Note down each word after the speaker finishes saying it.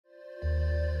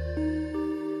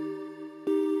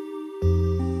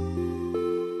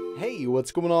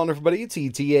what's going on everybody? It's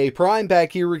ETAPRIME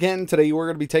back here again. Today we're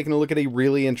going to be taking a look at a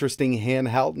really interesting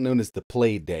handheld known as the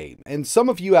Playdate. And some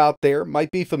of you out there might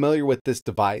be familiar with this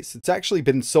device. It's actually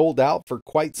been sold out for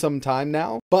quite some time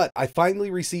now, but I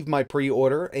finally received my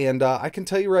pre-order and I can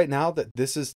tell you right now that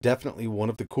this is definitely one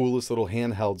of the coolest little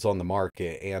handhelds on the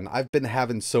market, and I've been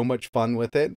having so much fun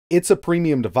with it. It's a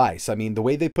premium device. I mean, the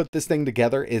way they put this thing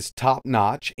together is top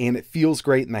notch and it feels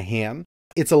great in the hand.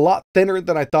 It's a lot thinner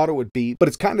than I thought it would be, but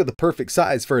it's kind of the perfect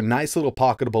size for a nice little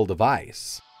pocketable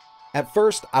device. At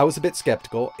first, I was a bit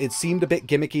skeptical. It seemed a bit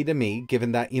gimmicky to me,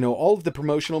 given that, all of the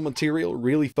promotional material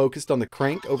really focused on the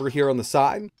crank over here on the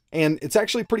side, and it's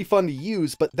actually pretty fun to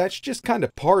use, but that's just kind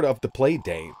of part of the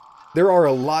Playdate. There are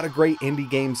a lot of great indie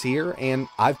games here, and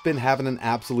I've been having an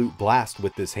absolute blast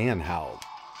with this handheld.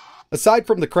 Aside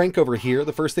from the crank over here,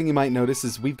 the first thing you might notice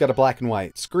is we've got a black and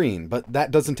white screen, but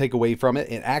that doesn't take away from it.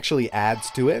 It actually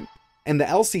adds to it. And the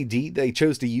LCD they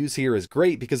chose to use here is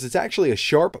great because it's actually a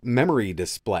sharp memory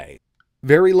display.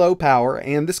 Very low power,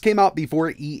 and this came out before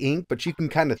e-ink, but you can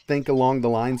kind of think along the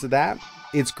lines of that.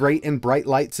 It's great in bright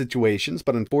light situations,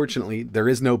 but unfortunately there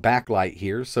is no backlight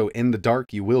here, so in the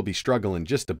dark you will be struggling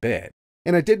just a bit.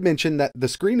 And I did mention that the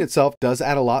screen itself does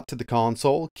add a lot to the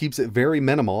console, keeps it very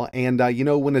minimal, and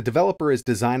when a developer is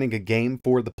designing a game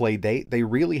for the Playdate, they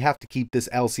really have to keep this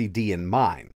LCD in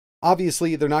mind.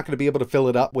 Obviously, they're not going to be able to fill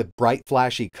it up with bright,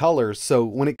 flashy colors, so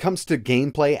when it comes to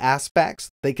gameplay aspects,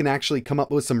 they can actually come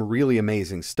up with some really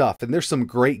amazing stuff, and there's some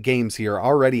great games here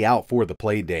already out for the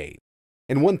Playdate.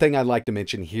 And one thing I'd like to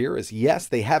mention here is, yes,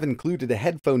 they have included a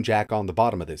headphone jack on the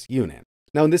bottom of this unit.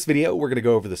 Now in this video, we're going to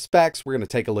go over the specs, we're going to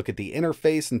take a look at the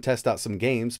interface and test out some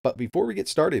games, but before we get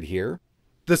started here,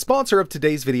 the sponsor of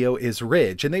today's video is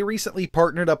Ridge, and they recently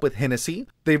partnered up with Hennessy.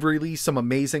 They've released some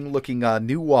amazing looking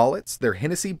new wallets. They're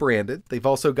Hennessy branded. They've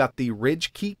also got the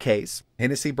Ridge key case,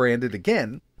 Hennessy branded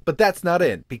again. But that's not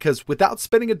it, because without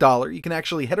spending $1, you can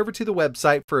actually head over to the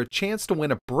website for a chance to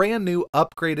win a brand new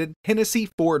upgraded Hennessy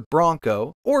Ford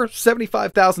Bronco, or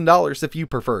 $75,000 if you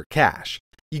prefer cash.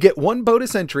 You get one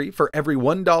bonus entry for every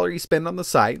 $1 you spend on the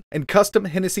site, and custom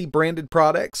Hennessy branded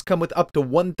products come with up to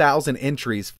 1,000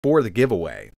 entries for the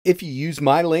giveaway. If you use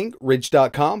my link,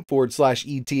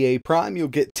 ridge.com/ETAPRIME, you'll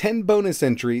get 10 bonus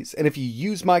entries, and if you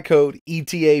use my code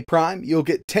ETAPRIME, you'll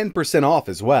get 10% off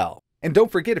as well. And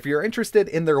don't forget, if you're interested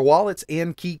in their wallets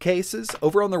and key cases,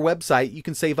 over on their website, you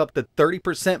can save up to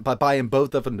 30% by buying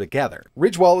both of them together.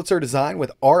 Ridge wallets are designed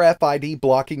with RFID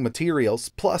blocking materials,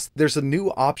 plus there's a new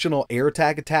optional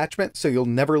AirTag attachment, so you'll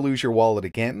never lose your wallet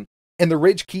again. And the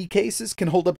Ridge key cases can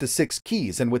hold up to 6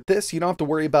 keys, and with this, you don't have to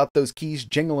worry about those keys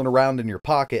jingling around in your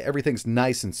pocket. Everything's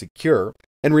nice and secure.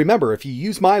 And remember, if you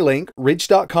use my link,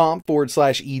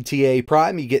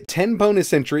 ridge.com/ETAPRIME, you get 10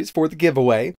 bonus entries for the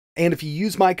giveaway. And if you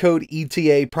use my code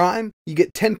ETAPRIME, you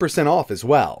get 10% off as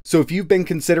well. So if you've been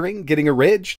considering getting a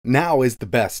Ridge, now is the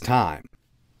best time.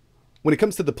 When it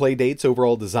comes to the Playdate's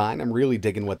overall design, I'm really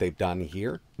digging what they've done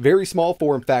here. Very small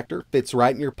form factor, fits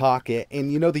right in your pocket, and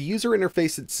the user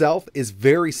interface itself is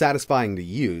very satisfying to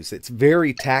use. It's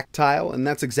very tactile, and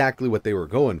that's exactly what they were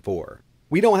going for.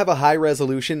 We don't have a high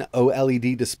resolution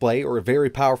OLED display or a very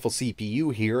powerful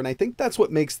CPU here, and I think that's what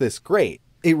makes this great.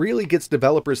 It really gets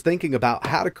developers thinking about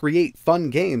how to create fun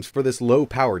games for this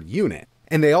low-powered unit.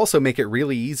 And they also make it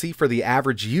really easy for the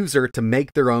average user to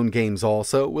make their own games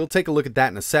also. We'll take a look at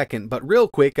that in a second, but real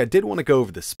quick, I did want to go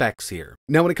over the specs here.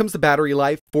 Now, when it comes to battery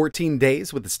life, 14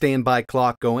 days with the standby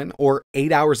clock going, or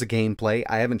 8 hours of gameplay.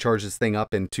 I haven't charged this thing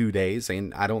up in 2 days,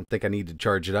 and I don't think I need to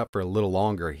charge it up for a little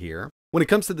longer here. When it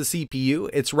comes to the CPU,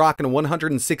 it's rocking a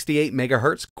 168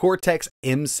 MHz Cortex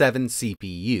M7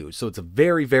 CPU, so it's a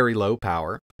very, very low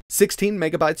power. 16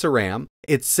 megabytes of RAM.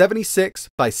 It's 76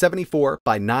 by 74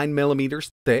 by 9 millimeters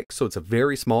thick, so it's a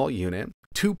very small unit.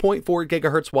 2.4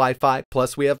 gigahertz Wi-Fi,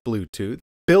 plus we have Bluetooth.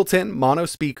 Built-in mono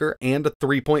speaker and a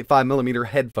 3.5 millimeter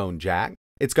headphone jack.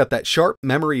 It's got that sharp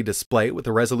memory display with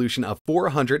a resolution of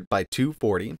 400 by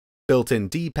 240. Built-in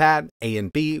D-pad, A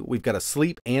and B. We've got a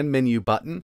sleep and menu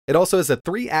button. It also has a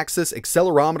 3-axis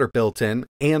accelerometer built in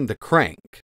and the crank.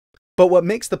 But what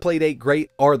makes the Playdate great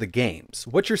are the games.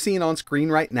 What you're seeing on screen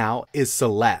right now is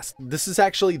Celeste. This is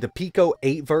actually the Pico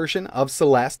 8 version of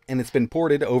Celeste, and it's been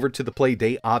ported over to the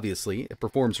Playdate, obviously. It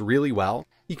performs really well.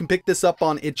 You can pick this up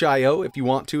on itch.io if you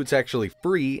want to. It's actually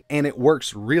free, and it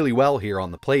works really well here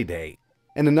on the Playdate.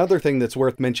 And another thing that's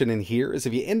worth mentioning here is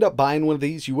if you end up buying one of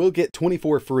these, you will get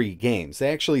 24 free games. They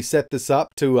actually set this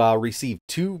up to receive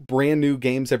 2 brand new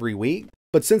games every week.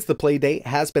 But since the Playdate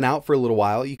has been out for a little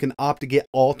while, you can opt to get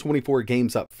all 24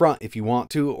 games up front if you want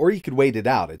to, or you could wait it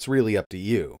out. It's really up to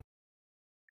you.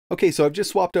 Okay, so I've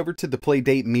just swapped over to the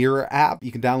Playdate Mirror app.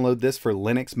 You can download this for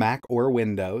Linux, Mac, or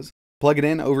Windows. Plug it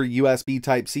in over USB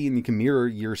Type-C and you can mirror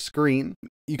your screen.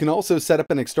 You can also set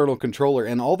up an external controller,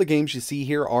 and all the games you see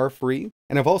here are free.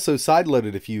 And I've also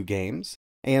sideloaded a few games.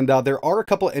 And there are a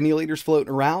couple emulators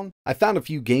floating around. I found a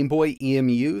few Gameboy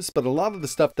EMUs, but a lot of the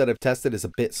stuff that I've tested is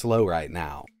a bit slow right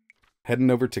now.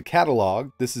 Heading over to Catalog,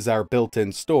 this is our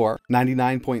built-in store.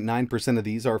 99.9% of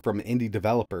these are from indie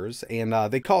developers, and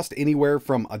they cost anywhere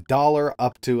from $1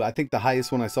 up to, I think the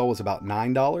highest one I saw was about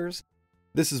 $9.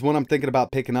 This is one I'm thinking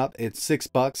about picking up. It's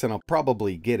 $6 and I'll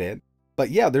probably get it. But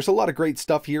yeah, there's a lot of great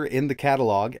stuff here in the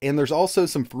catalog, and there's also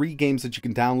some free games that you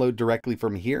can download directly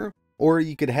from here, or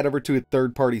you could head over to a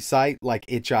third-party site like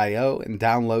itch.io and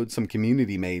download some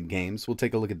community-made games. We'll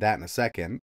take a look at that in a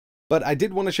second. But I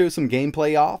did want to show some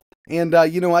gameplay off. And,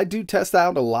 you know, I do test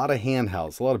out a lot of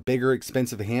handhelds, a lot of bigger,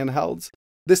 expensive handhelds.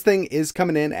 This thing is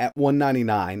coming in at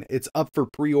 $199. It's up for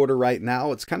pre-order right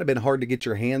now. It's kind of been hard to get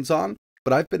your hands on,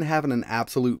 but I've been having an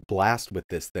absolute blast with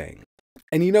this thing.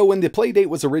 And you know, when the Playdate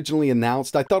was originally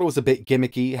announced, I thought it was a bit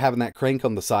gimmicky having that crank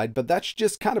on the side, but that's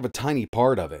just kind of a tiny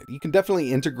part of it. You can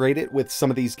definitely integrate it with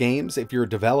some of these games if you're a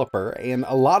developer, and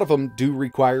a lot of them do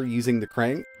require using the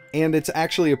crank. And it's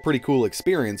actually a pretty cool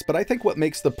experience, but I think what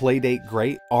makes the Playdate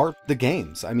great are the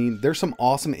games. I mean, there's some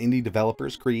awesome indie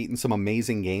developers creating some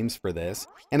amazing games for this.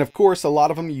 And of course, a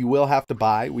lot of them you will have to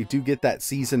buy. We do get that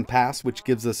season pass, which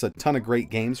gives us a ton of great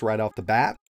games right off the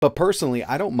bat. But personally,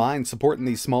 I don't mind supporting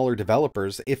these smaller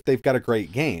developers if they've got a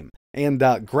great game. And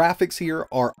graphics here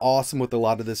are awesome with a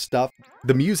lot of this stuff.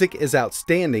 The music is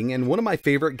outstanding, and one of my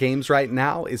favorite games right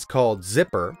now is called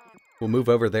Zipper. We'll move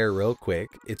over there real quick.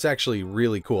 It's actually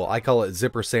really cool. I call it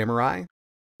Zipper Samurai.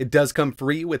 It does come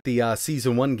free with the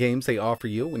Season 1 games they offer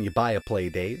you when you buy a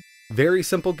Playdate. Very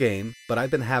simple game, but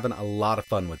I've been having a lot of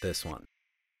fun with this one.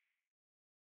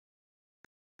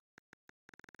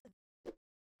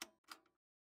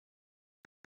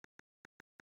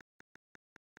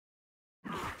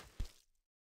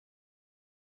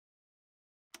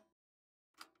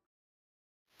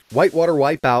 Whitewater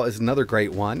Wipeout is another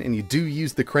great one, and you do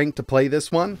use the crank to play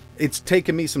this one. It's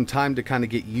taken me some time to kind of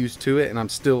get used to it, and I'm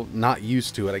still not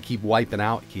used to it. I keep wiping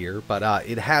out here, but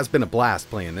it has been a blast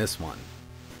playing this one.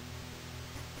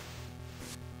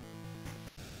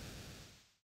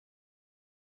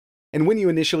 And when you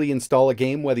initially install a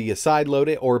game, whether you sideload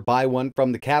it or buy one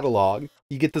from the catalog,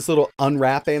 you get this little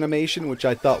unwrap animation, which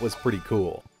I thought was pretty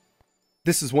cool.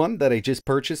 This is one that I just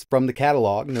purchased from the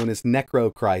catalog, known as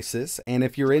Necro Crisis, and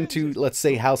if you're into, let's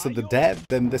say, House of the Dead,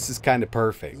 then this is kind of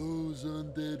perfect. Those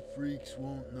undead freaks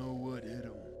won't know what hit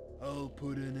them. I'll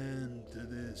put an end to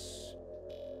this.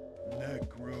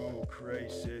 Necro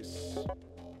Crisis.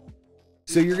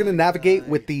 So you're going to navigate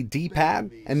with the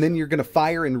D-pad, and then you're going to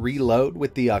fire and reload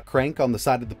with the crank on the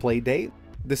side of the Playdate.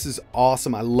 This is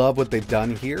awesome. I love what they've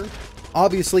done here.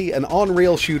 Obviously, an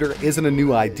on-rail shooter isn't a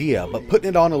new idea, but putting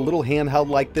it on a little handheld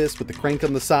like this with the crank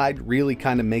on the side really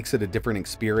kind of makes it a different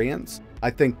experience. I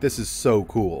think this is so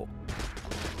cool.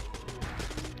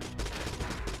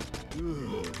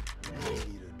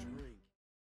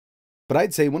 But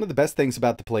I'd say one of the best things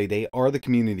about the Playdate are the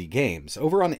community games.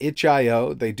 Over on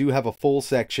itch.io, they do have a full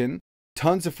section,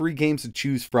 tons of free games to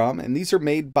choose from, and these are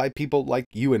made by people like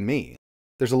you and me.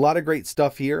 There's a lot of great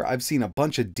stuff here. I've seen a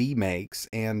bunch of D-makes,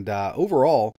 and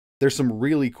overall, there's some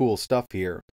really cool stuff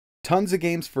here. Tons of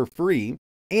games for free,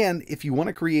 and if you want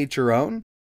to create your own,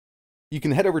 you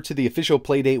can head over to the official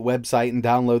Playdate website and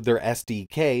download their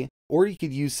SDK, or you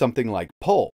could use something like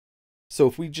Pulp. So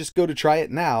if we just go to try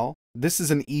it now, this is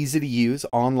an easy-to-use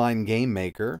online game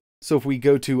maker. So if we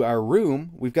go to our room,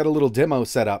 we've got a little demo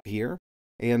set up here,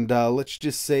 and let's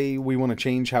just say we want to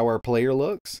change how our player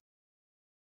looks.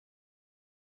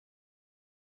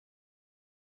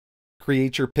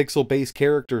 Create your pixel-based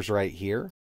characters right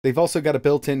here. They've also got a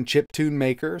built-in chiptune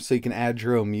maker, so you can add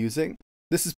your own music.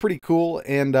 This is pretty cool,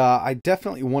 and I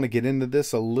definitely want to get into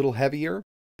this a little heavier.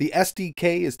 The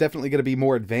SDK is definitely going to be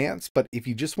more advanced, but if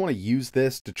you just want to use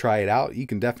this to try it out, you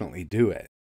can definitely do it.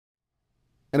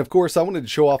 And of course, I wanted to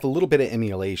show off a little bit of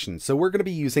emulation, so we're going to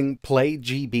be using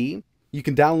PlayGB. You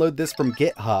can download this from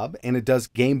GitHub, and it does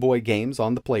Game Boy games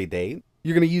on the Playdate.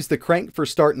 You're going to use the crank for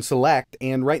start and select,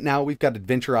 and right now we've got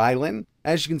Adventure Island.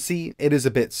 As you can see, it is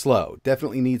a bit slow.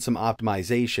 Definitely needs some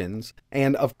optimizations.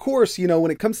 And of course, you know,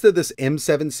 when it comes to this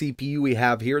M7 CPU we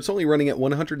have here, it's only running at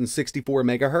 164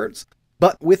 megahertz.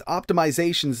 But with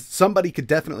optimizations, somebody could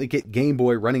definitely get Game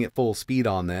Boy running at full speed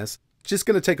on this. It's just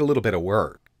going to take a little bit of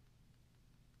work.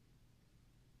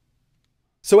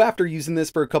 So after using this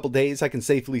for a couple days, I can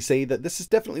safely say that this is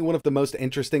definitely one of the most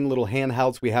interesting little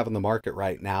handhelds we have on the market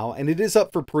right now, and it is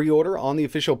up for pre-order on the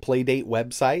official Playdate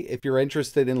website. If you're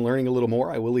interested in learning a little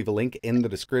more, I will leave a link in the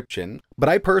description. But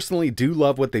I personally do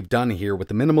love what they've done here with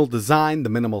the minimal design, the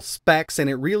minimal specs, and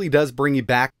it really does bring you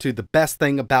back to the best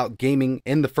thing about gaming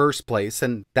in the first place,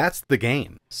 and that's the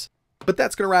games. But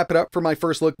that's going to wrap it up for my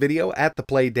first look video at the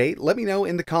Playdate. Let me know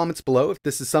in the comments below if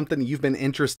this is something you've been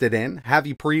interested in. Have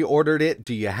you pre-ordered it?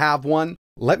 Do you have one?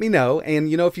 Let me know.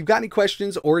 And if you've got any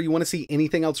questions or you want to see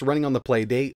anything else running on the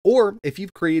Playdate, or if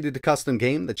you've created a custom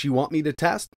game that you want me to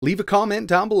test, leave a comment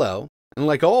down below. And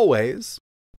like always,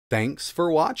 thanks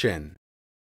for watching.